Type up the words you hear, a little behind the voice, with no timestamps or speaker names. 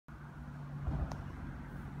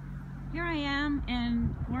Here I am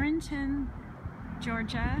in Warrenton,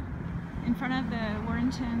 Georgia, in front of the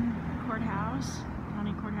Warrenton courthouse,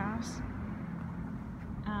 county courthouse.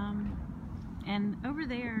 And over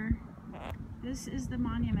there, this is the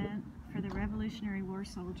monument for the Revolutionary War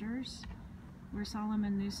soldiers, where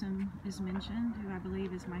Solomon Newsom is mentioned, who I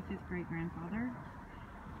believe is my 5th great-grandfather.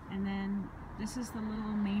 And then this is the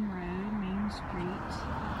little main road, main street,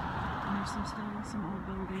 and there's still some old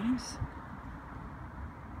buildings.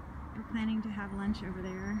 We're planning to have lunch over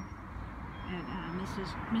there at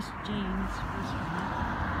Miss Jane's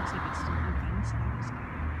restaurant. Looks like it's still open, so that is good.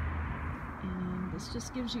 And this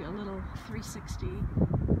just gives you a little 360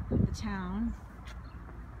 of the town.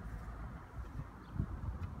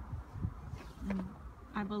 And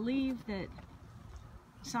I believe that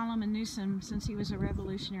Solomon Newsom, since he was a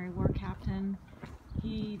Revolutionary War captain,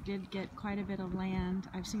 he did get quite a bit of land.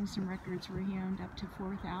 I've seen some records where he owned up to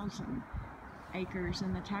 4,000 acres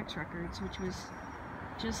in the tax records, which was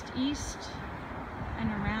just east and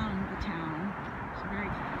around the town, so very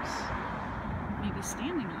close. Maybe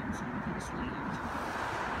standing on some of his land.